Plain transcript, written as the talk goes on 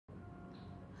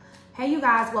Hey you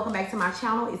guys, welcome back to my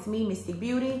channel. It's me, Mystic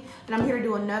Beauty, and I'm here to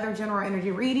do another general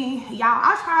energy reading. Y'all,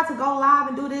 I tried to go live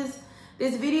and do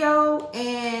this video,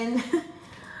 and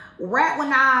right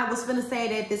when I was finna say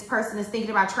that this person is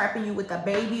thinking about trapping you with a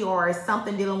baby or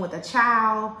something dealing with a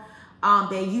child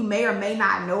that you may or may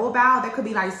not know about. There could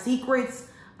be like secrets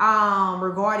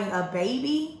regarding a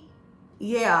baby.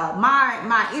 Yeah,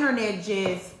 my internet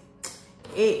just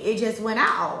it just went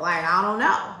out. Like, I don't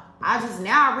know.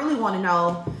 I really want to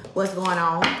know what's going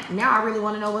on. Now I really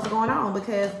want to know what's going on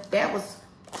because that was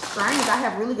strange. I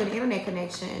have really good internet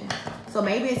connection. So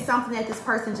maybe it's something that this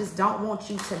person just don't want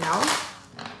you to know.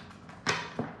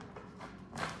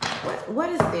 What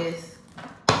is this?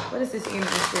 What is this energy,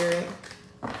 spirit?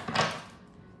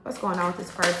 What's going on with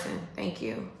this person? Thank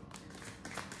you.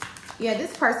 Yeah,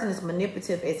 this person is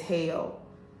manipulative as hell.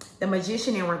 The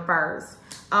Magician in reverse.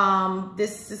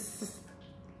 This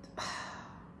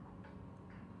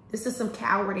is some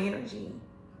coward energy.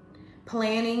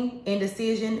 Planning,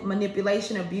 indecision,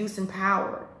 manipulation, abuse, and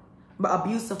power.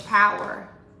 Abuse of power.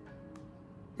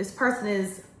 This person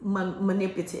is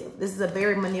manipulative. This is a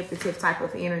very manipulative type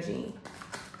of energy.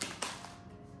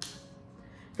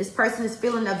 This person is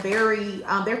feeling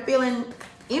they're feeling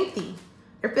empty.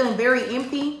 They're feeling very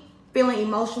empty, feeling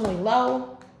emotionally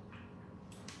low.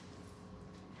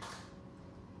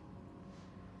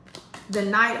 The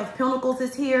Knight of Pentacles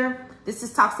is here.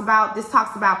 This talks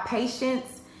about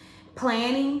patience,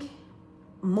 planning,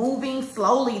 moving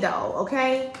slowly though,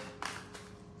 okay?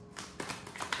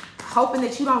 Hoping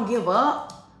that you don't give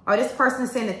up. Or this person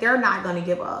is saying that they're not going to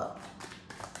give up.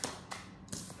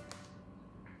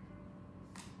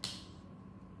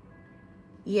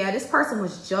 Yeah, this person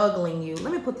was juggling you.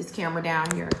 Let me put this camera down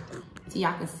here so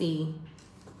y'all can see.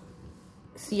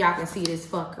 So y'all can see this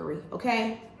fuckery,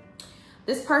 okay?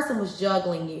 This person was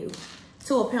juggling you.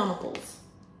 Two of Pentacles.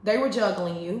 They were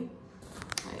juggling you.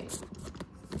 Right.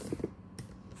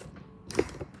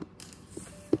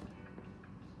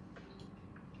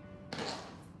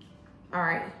 All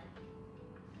right.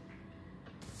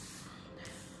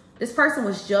 This person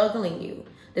was juggling you.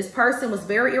 This person was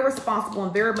very irresponsible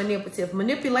and very manipulative.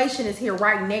 Manipulation is here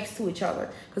right next to each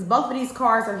other because both of these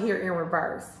cards are here in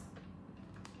reverse.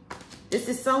 This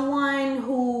is someone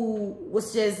who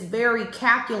was just very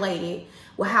calculated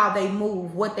with how they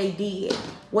move, what they did,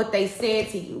 what they said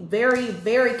to you. Very,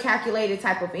 very calculated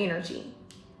type of energy.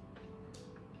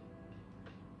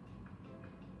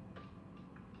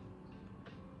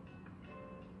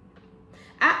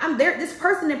 I'm there. This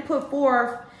person that put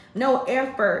forth no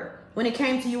effort when it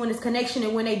came to you in this connection,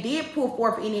 and when they did put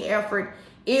forth any effort,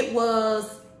 it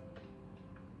was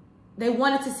they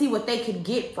wanted to see what they could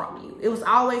get from you. It was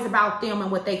always about them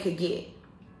and what they could get.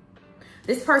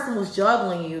 This person was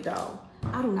juggling you though.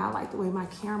 I do not like the way my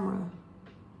camera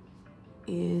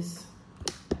is.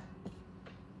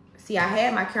 See, I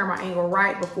had my camera angle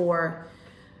right before,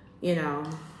 you know.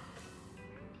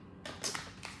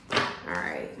 All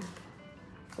right.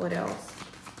 What else?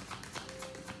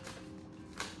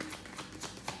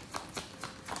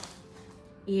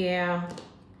 Yeah.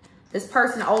 This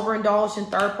person overindulged in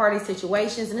third-party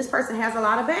situations, and this person has a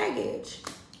lot of baggage.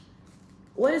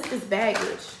 What is this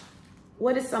baggage?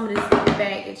 What is some of this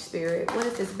baggage, spirit? What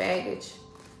is this baggage?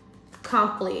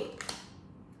 Conflict.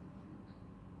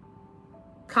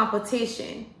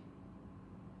 Competition.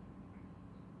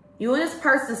 You and this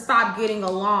person stopped getting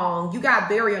along. You got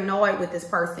very annoyed with this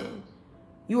person.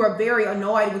 You were very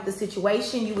annoyed with the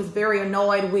situation. You was very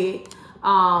annoyed with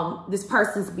this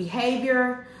person's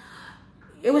behavior.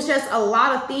 It was just a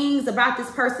lot of things about this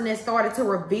person that started to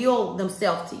reveal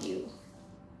themselves to you.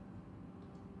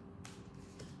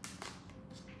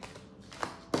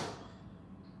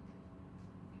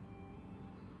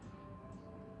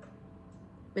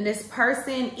 And this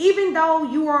person, even though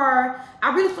you are,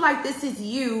 I really feel like this is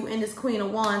you in this Queen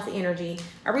of Wands energy.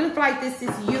 I really feel like this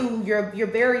is you. You're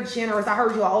very generous. I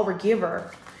heard you're an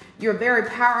overgiver. You're very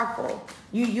powerful.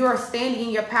 You're standing in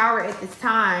your power at this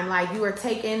time. Like, you are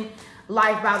taking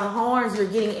life by the horns. You're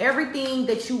getting everything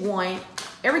that you want.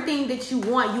 Everything that you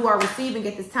want, you are receiving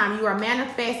at this time. You are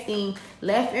manifesting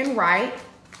left and right.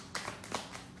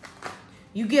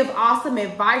 You give awesome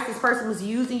advice. This person was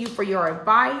using you for your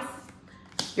advice,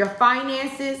 your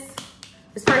finances.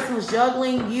 This person was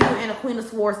juggling you in a Queen of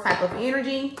Swords type of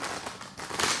energy.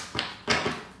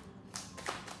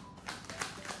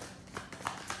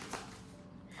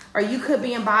 Or you could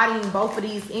be embodying both of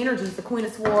these energies, the Queen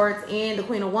of Swords and the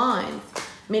Queen of Wands.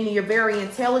 Meaning you're very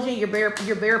intelligent, you're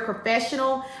very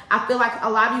professional. I feel like a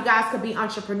lot of you guys could be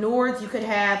entrepreneurs. You could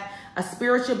have a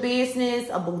spiritual business,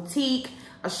 a boutique,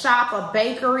 a shop, a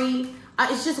bakery.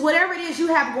 It's just whatever it is you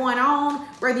have going on,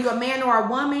 whether you're a man or a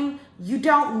woman, you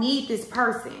don't need this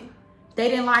person. They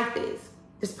didn't like this.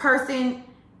 This person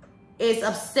is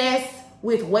obsessed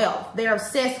with wealth. They're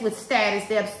obsessed with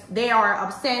status. They are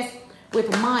obsessed with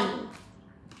money.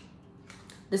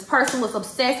 This person was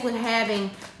obsessed with having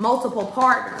multiple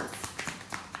partners.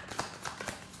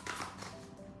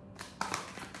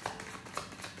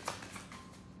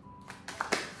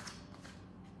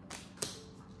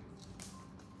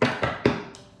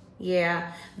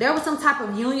 Yeah, there was some type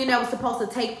of union that was supposed to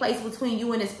take place between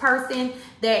you and this person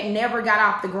that never got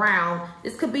off the ground.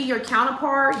 This could be your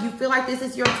counterpart. You feel like this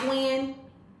is your twin.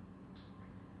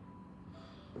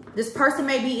 This person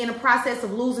may be in the process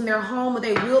of losing their home, or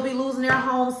they will be losing their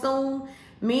home soon.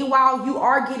 Meanwhile, you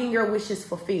are getting your wishes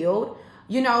fulfilled.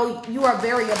 You know, you are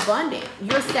very abundant.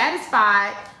 You're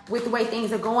satisfied with the way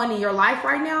things are going in your life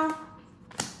right now.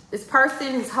 This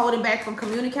person is holding back from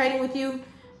communicating with you.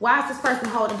 Why is this person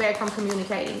holding back from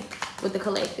communicating with the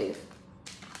collective?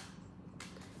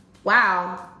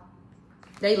 Wow.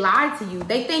 They lied to you.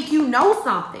 They think you know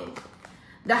something.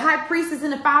 The High Priestess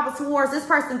and the Five of Swords, this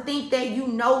person think that you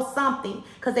know something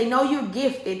because they know you're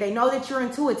gifted. They know that you're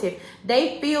intuitive.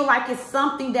 They feel like it's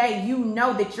something that you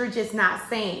know that you're just not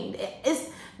saying.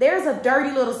 There's a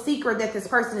dirty little secret that this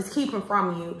person is keeping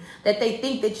from you that they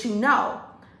think that you know.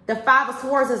 The Five of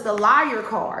Swords is the liar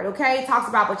card, okay? It talks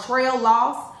about betrayal,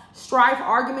 loss, strife,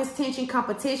 arguments, tension,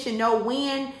 competition, no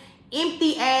win,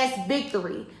 empty ass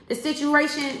victory. The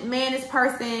situation, man, this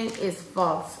person is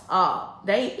fucked up.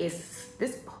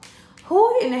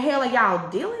 Who in the hell are y'all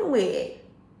dealing with?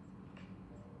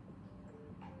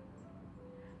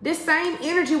 This same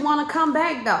energy want to come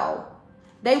back though.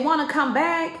 They want to come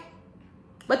back,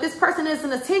 but this person is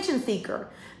an attention seeker.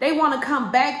 They want to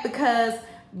come back because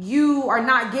you are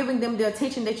not giving them the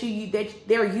attention that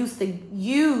they're used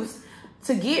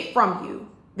to get from you.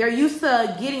 They're used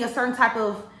to getting a certain type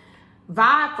of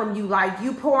vibe from you, like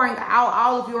you pouring out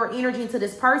all of your energy into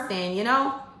this person, you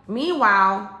know?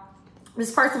 Meanwhile,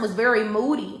 this person was very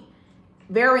moody,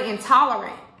 very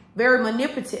intolerant, very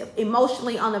manipulative,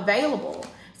 emotionally unavailable.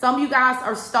 Some of you guys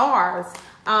are stars.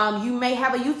 You may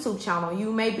have a YouTube channel.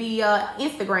 You may be an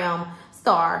Instagram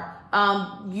star.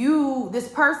 This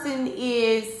person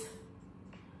is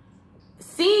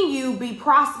seeing you be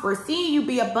prosperous, seeing you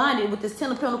be abundant with this Ten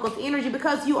of Pentacles energy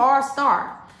because you are a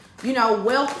star. You know,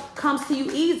 wealth comes to you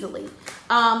easily.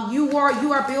 You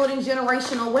are building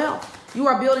generational wealth. You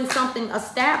are building something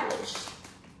established.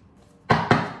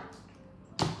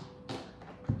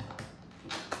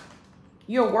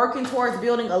 You're working towards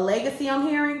building a legacy, I'm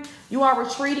hearing. You are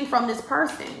retreating from this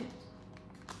person.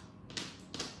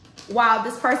 While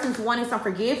this person's wanting some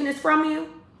forgiveness from you,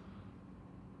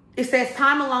 it says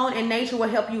time alone and nature will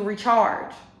help you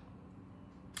recharge.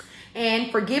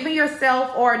 And forgiving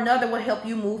yourself or another will help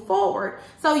you move forward.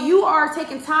 So you are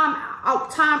taking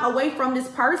time away from this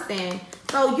person.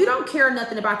 So you don't care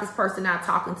nothing about this person not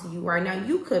talking to you right now.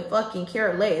 You could fucking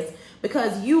care less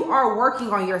because you are working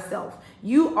on yourself.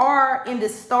 You are in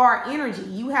this star energy.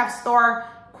 You have star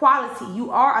quality.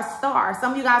 You are a star.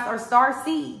 Some of you guys are star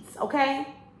seeds, okay?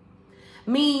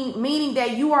 Meaning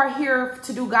that you are here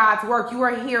to do God's work. You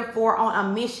are here on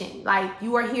a mission. Like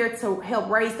you are here to help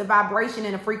raise the vibration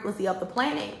and the frequency of the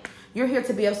planet. You're here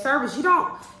to be of service. You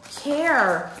don't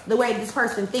care the way this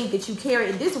person thinks that you care.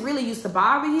 If this really used to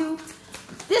bother you,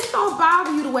 this don't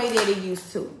bother you the way that it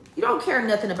used to. You don't care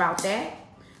nothing about that.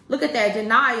 Look at that.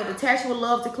 Denial, detached with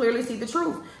love to clearly see the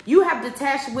truth. You have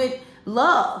detached with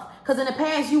love. Because in the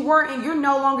past you were, and you're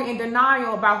no longer in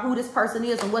denial about who this person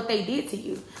is and what they did to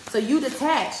you. So you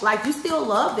detach, like you still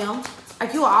love them.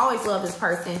 Like you will always love this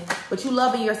person, but you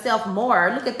loving yourself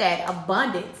more. Look at that,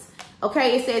 abundance.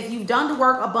 Okay, it says you've done the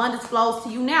work, abundance flows to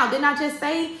you now. Didn't I just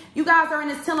say you guys are in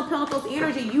this Ten of Pentacles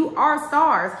energy? You are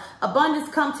stars. Abundance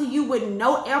come to you with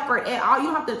no effort at all. You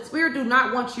don't have to, Spirit do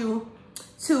not want you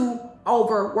to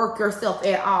overwork yourself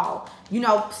at all. You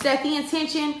know, set the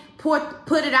intention, put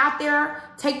it out there,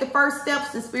 take the first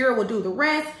steps, and Spirit will do the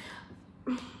rest.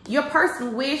 Your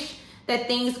person wish that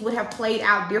things would have played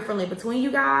out differently between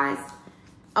you guys.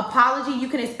 Apology, you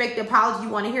can expect the apology you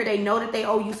want to hear. They know that they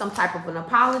owe you some type of an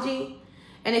apology.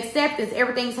 And acceptance,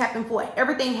 everything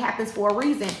happens for a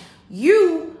reason.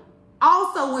 You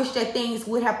also wish that things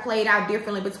would have played out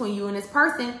differently between you and this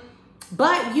person,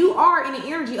 but you are in the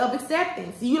energy of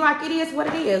acceptance. You like, it is what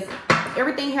it is.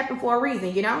 Everything happened for a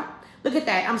reason, you know? Look at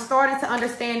that. I'm starting to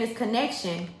understand this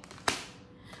connection.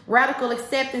 Radical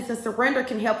acceptance and surrender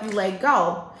can help you let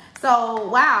go. So,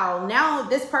 wow. Now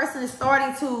this person is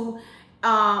starting to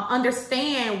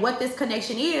understand what this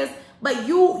connection is, but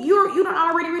you don't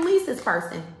already release this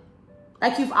person.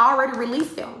 Like you've already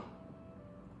released them.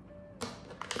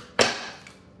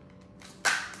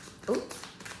 Oops.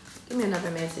 Give me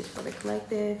another message for the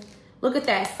collective. Look at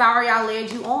that. Sorry I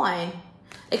led you on.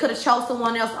 They could have chose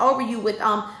someone else over you with,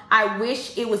 I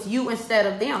wish it was you instead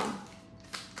of them.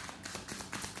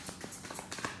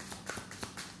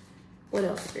 What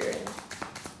else, Spirit?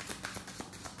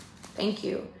 Thank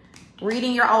you.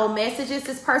 Reading your old messages.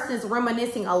 This person is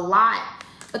reminiscing a lot,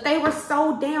 but they were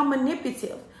so damn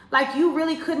manipulative. Like you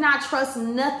really could not trust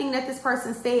nothing that this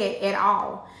person said at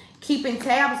all. Keeping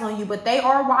tabs on you, but they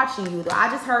are watching you though. I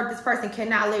just heard this person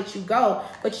cannot let you go,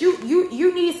 but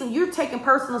you need some, you're taking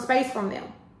personal space from them.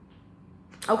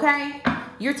 Okay?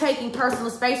 You're taking personal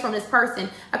space from this person.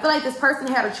 I feel like this person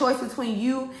had a choice between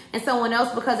you and someone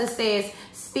else because it says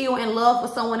still in love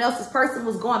with someone else. This person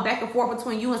was going back and forth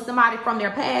between you and somebody from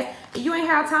their past, and you ain't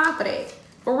have time for that.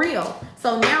 For real.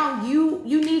 So now you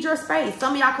need your space.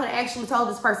 Some of y'all could have actually told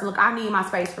this person, look, I need my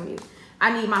space from you.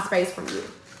 I need my space from you.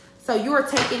 So you're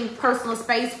taking personal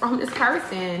space from this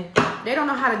person. They don't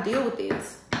know how to deal with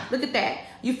this. Look at that.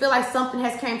 You feel like something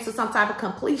has came to some type of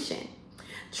completion.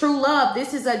 True love.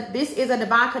 This is a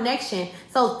divine connection.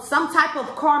 So some type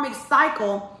of karmic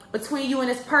cycle between you and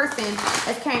this person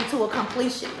has came to a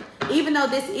completion. Even though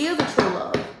this is a true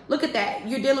love. Look at that.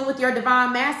 You're dealing with your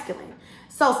divine masculine.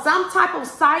 So some type of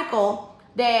cycle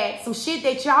that some shit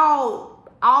that y'all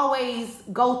always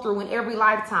go through in every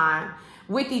lifetime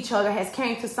with each other has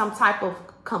came to some type of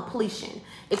completion.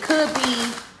 It could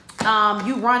be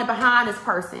you running behind this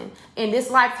person. In this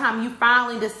lifetime, you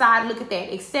finally decide, look at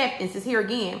that. Acceptance is here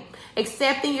again.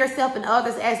 Accepting yourself and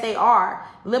others as they are.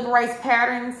 Liberates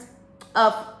patterns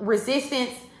of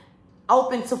resistance,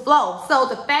 open to flow. So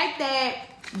the fact that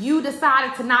you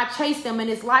decided to not chase them in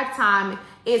this lifetime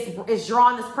is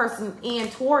drawing this person in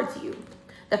towards you.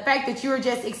 The fact that you're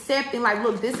just accepting, like,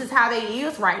 look, this is how they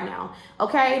is right now.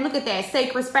 Okay, look at that.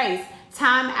 Sacred space.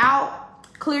 Time out.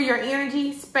 Clear your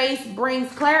energy. Space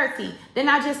brings clarity. Then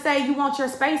I just say you want your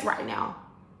space right now.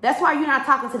 That's why you're not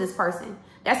talking to this person.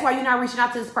 That's why you're not reaching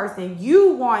out to this person.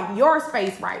 You want your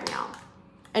space right now.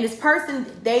 And this person,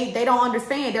 they don't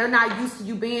understand. They're not used to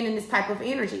you being in this type of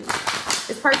energy.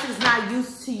 This person is not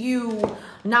used to you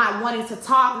not wanting to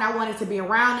talk, not wanting to be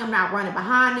around them, not running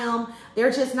behind them.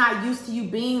 They're just not used to you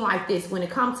being like this when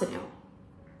it comes to them.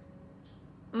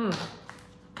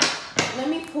 Let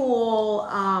me pull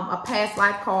a past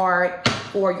life card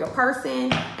for your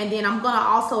person, and then I'm going to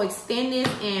also extend this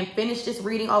and finish this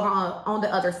reading over on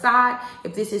the other side.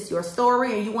 If this is your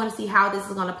story and you want to see how this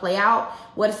is going to play out,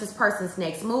 what is this person's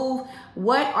next move?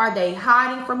 What are they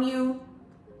hiding from you?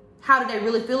 How do they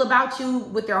really feel about you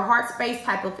with their heart space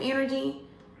type of energy?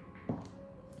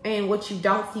 And what you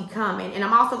don't see coming. And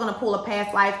I'm also going to pull a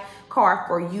past life card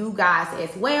for you guys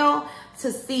as well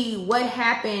to see what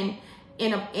happened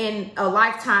in a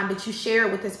lifetime that you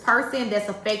shared with this person that's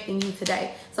affecting you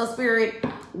today. So Spirit,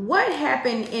 what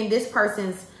happened in this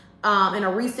person's in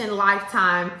a recent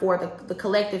lifetime for the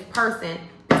collective person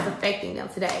that's affecting them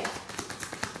today?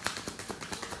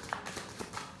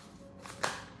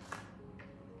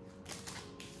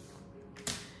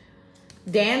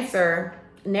 Dancer,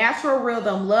 natural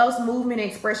rhythm, loves movement and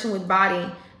expression with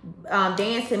body,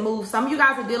 dance and move. Some of you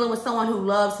guys are dealing with someone who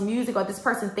loves music, or this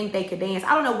person think they could dance.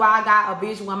 I don't know why I got a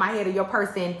visual in my head of your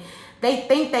person. They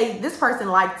think this person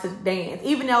likes to dance,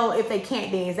 even though if they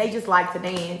can't dance, they just like to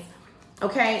dance.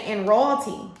 Okay, and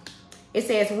royalty. It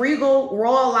says regal,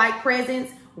 royal-like presence,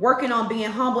 working on being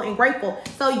humble and grateful.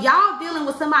 So y'all dealing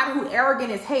with somebody who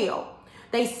arrogant as hell.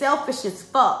 They selfish as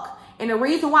fuck. And the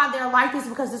reason why they're like this is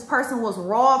because this person was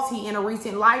royalty in a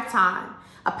recent lifetime.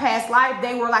 A past life,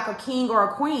 they were like a king or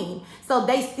a queen. So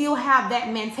they still have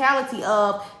that mentality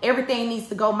of everything needs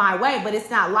to go my way. But it's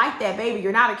not like that, baby.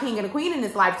 You're not a king and a queen in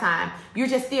this lifetime. You're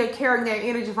just still carrying their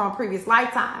energy from a previous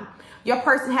lifetime. Your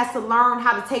person has to learn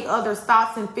how to take others'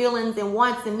 thoughts and feelings and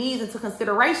wants and needs into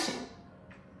consideration.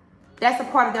 That's a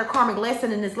part of their karmic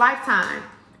lesson in this lifetime.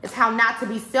 It's how not to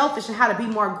be selfish and how to be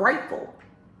more grateful.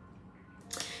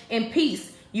 And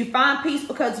peace. You find peace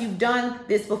because you've done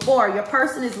this before. Your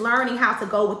person is learning how to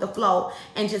go with the flow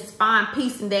and just find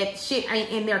peace, and that shit ain't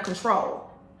in their control.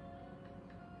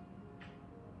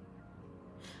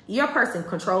 Your person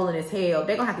controlling as hell.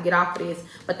 They're going to have to get off of this.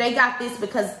 But they got this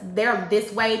because they're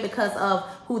this way because of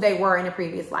who they were in a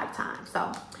previous lifetime.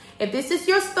 So if this is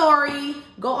your story,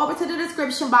 go over to the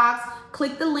description box.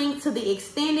 Click the link to the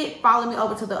extended. Follow me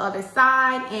over to the other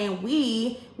side, and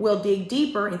we will dig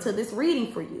deeper into this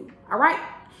reading for you. All right?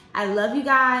 I love you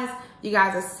guys. You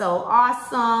guys are so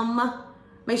awesome.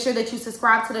 Make sure that you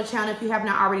subscribe to the channel if you have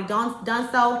not already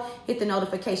done so. Hit the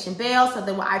notification bell so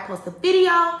that when I post a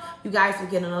video, you guys will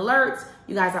get an alert.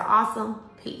 You guys are awesome.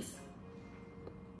 Peace.